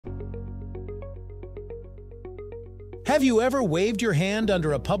Have you ever waved your hand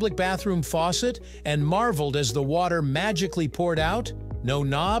under a public bathroom faucet and marveled as the water magically poured out? No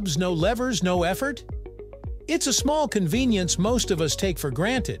knobs, no levers, no effort? It's a small convenience most of us take for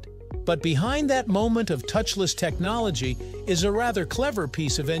granted, but behind that moment of touchless technology is a rather clever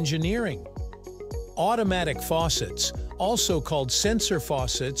piece of engineering. Automatic faucets, also called sensor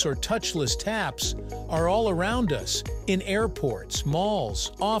faucets or touchless taps, are all around us, in airports,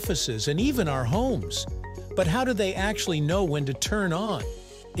 malls, offices, and even our homes. But how do they actually know when to turn on?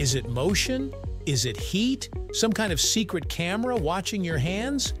 Is it motion? Is it heat? Some kind of secret camera watching your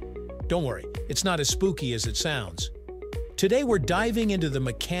hands? Don't worry, it's not as spooky as it sounds. Today we're diving into the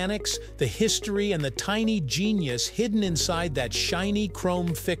mechanics, the history, and the tiny genius hidden inside that shiny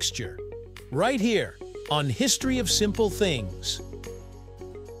chrome fixture. Right here, on History of Simple Things.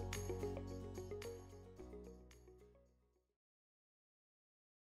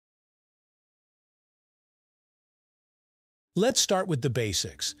 Let's start with the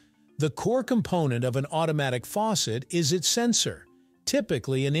basics. The core component of an automatic faucet is its sensor,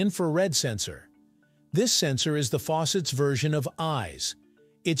 typically an infrared sensor. This sensor is the faucet's version of eyes.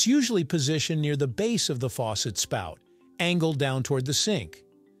 It's usually positioned near the base of the faucet spout, angled down toward the sink.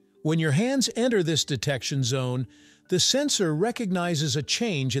 When your hands enter this detection zone, the sensor recognizes a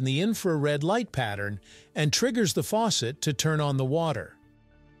change in the infrared light pattern and triggers the faucet to turn on the water.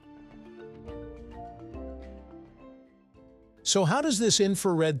 So how does this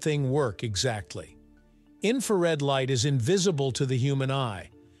infrared thing work exactly? Infrared light is invisible to the human eye,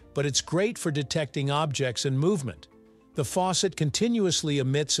 but it's great for detecting objects and movement. The faucet continuously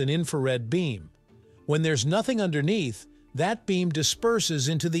emits an infrared beam. When there's nothing underneath, that beam disperses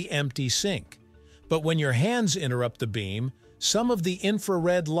into the empty sink. But when your hands interrupt the beam, some of the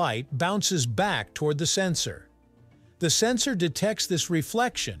infrared light bounces back toward the sensor. The sensor detects this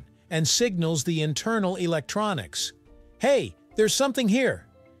reflection and signals the internal electronics. Hey, there's something here.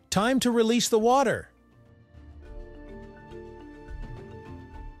 Time to release the water.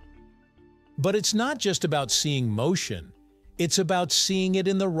 But it's not just about seeing motion. It's about seeing it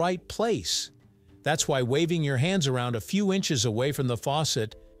in the right place. That's why waving your hands around a few inches away from the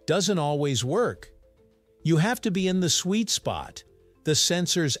faucet doesn't always work. You have to be in the sweet spot, the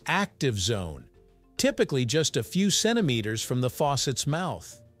sensor's active zone, typically just a few centimeters from the faucet's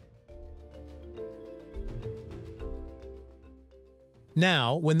mouth.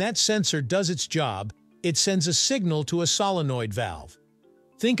 Now, when that sensor does its job, it sends a signal to a solenoid valve.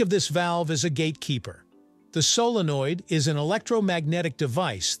 Think of this valve as a gatekeeper. The solenoid is an electromagnetic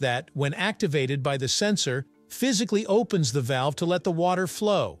device that, when activated by the sensor, physically opens the valve to let the water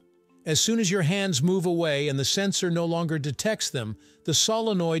flow. As soon as your hands move away and the sensor no longer detects them, the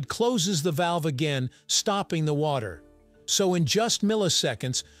solenoid closes the valve again, stopping the water. So in just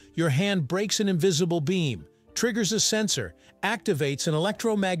milliseconds, your hand breaks an invisible beam, triggers a sensor, activates an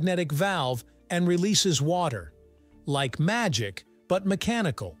electromagnetic valve, and releases water. Like magic, but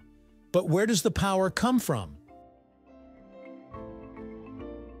mechanical. But where does the power come from?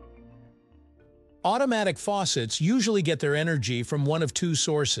 Automatic faucets usually get their energy from one of two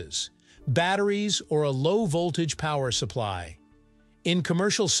sources: batteries or a low-voltage power supply. In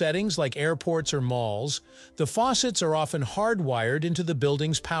commercial settings like airports or malls, the faucets are often hardwired into the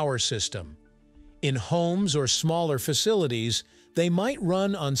building's power system. In homes or smaller facilities, they might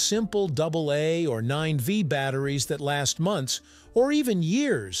run on simple AA or 9V batteries that last months or even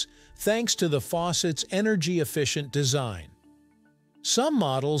years, thanks to the faucet's energy-efficient design. Some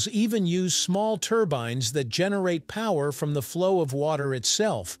models even use small turbines that generate power from the flow of water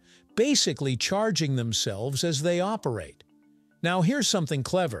itself, basically charging themselves as they operate. Now here's something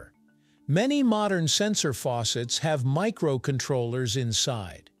clever. Many modern sensor faucets have microcontrollers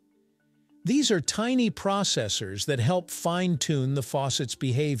inside. These are tiny processors that help fine-tune the faucet's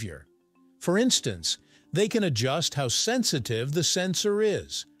behavior. For instance, they can adjust how sensitive the sensor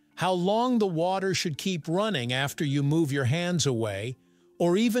is, how long the water should keep running after you move your hands away,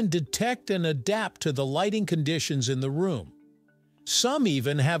 or even detect and adapt to the lighting conditions in the room. Some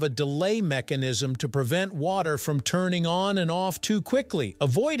even have a delay mechanism to prevent water from turning on and off too quickly,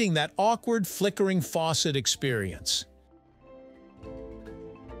 avoiding that awkward flickering faucet experience.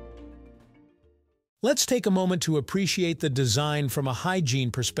 Let's take a moment to appreciate the design from a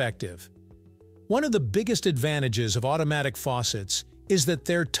hygiene perspective. One of the biggest advantages of automatic faucets is that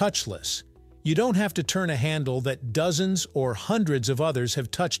they're touchless. You don't have to turn a handle that dozens or hundreds of others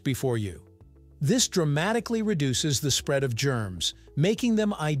have touched before you. This dramatically reduces the spread of germs, making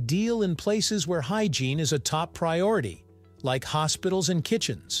them ideal in places where hygiene is a top priority, like hospitals and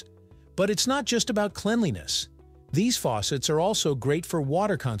kitchens. But it's not just about cleanliness. These faucets are also great for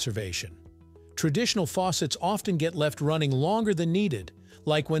water conservation. traditional faucets often get left running longer than needed,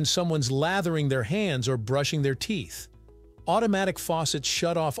 like when someone's lathering their hands or brushing their teeth. Automatic faucets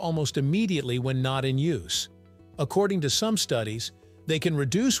shut off almost immediately when not in use. According to some studies, they can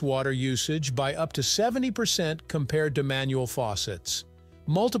reduce water usage by up to 70% compared to manual faucets.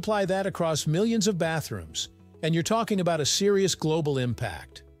 Multiply that across millions of bathrooms, and you're talking about a serious global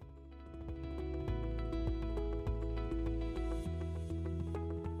impact.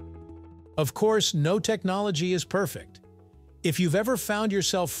 Of course, no technology is perfect. If you've ever found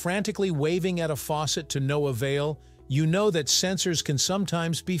yourself frantically waving at a faucet to no avail, you know that sensors can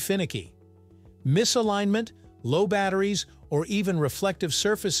sometimes be finicky. Misalignment, low batteries, or even reflective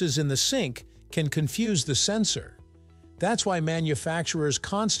surfaces in the sink can confuse the sensor. That's why manufacturers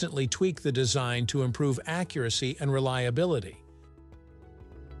constantly tweak the design to improve accuracy and reliability.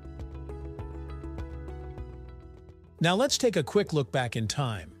 Now let's take a quick look back in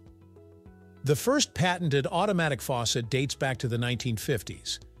time. The first patented automatic faucet dates back to the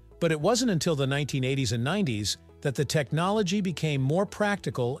 1950s, but it wasn't until the 1980s and 90s that the technology became more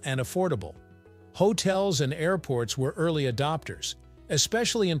practical and affordable. Hotels and airports were early adopters,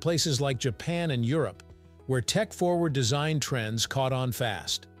 especially in places like Japan and Europe, where tech-forward design trends caught on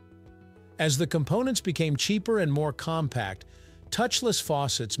fast. As the components became cheaper and more compact, touchless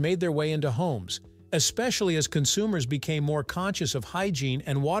faucets made their way into homes, especially as consumers became more conscious of hygiene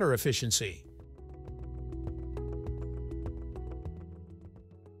and water efficiency.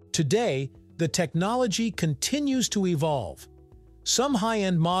 Today, the technology continues to evolve. Some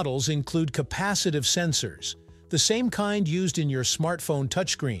high-end models include capacitive sensors, the same kind used in your smartphone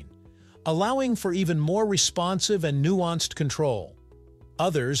touchscreen, allowing for even more responsive and nuanced control.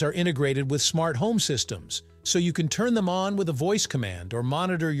 Others are integrated with smart home systems, so you can turn them on with a voice command or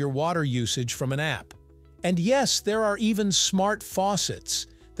monitor your water usage from an app. And yes, there are even smart faucets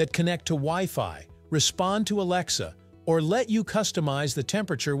that connect to Wi-Fi, respond to Alexa, or let you customize the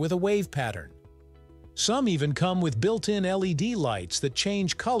temperature with a wave pattern. Some even come with built-in LED lights that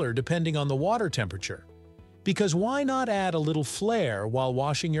change color depending on the water temperature. Because why not add a little flair while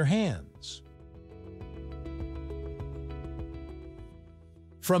washing your hands?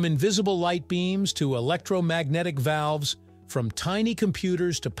 From invisible light beams to electromagnetic valves, from tiny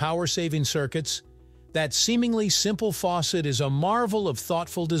computers to power-saving circuits, that seemingly simple faucet is a marvel of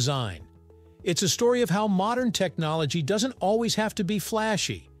thoughtful design. It's a story of how modern technology doesn't always have to be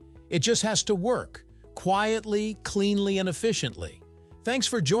flashy. It just has to work, quietly, cleanly, and efficiently. Thanks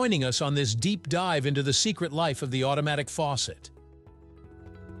for joining us on this deep dive into the secret life of the automatic faucet.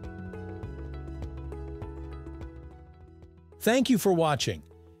 Thank you for watching.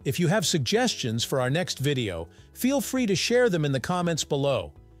 If you have suggestions for our next video, feel free to share them in the comments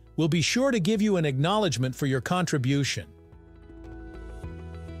below. We'll be sure to give you an acknowledgement for your contribution.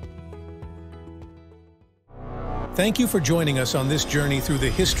 Thank you for joining us on this journey through the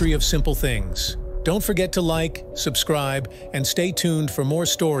history of simple things. Don't forget to like, subscribe, and stay tuned for more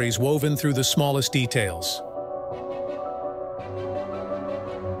stories woven through the smallest details.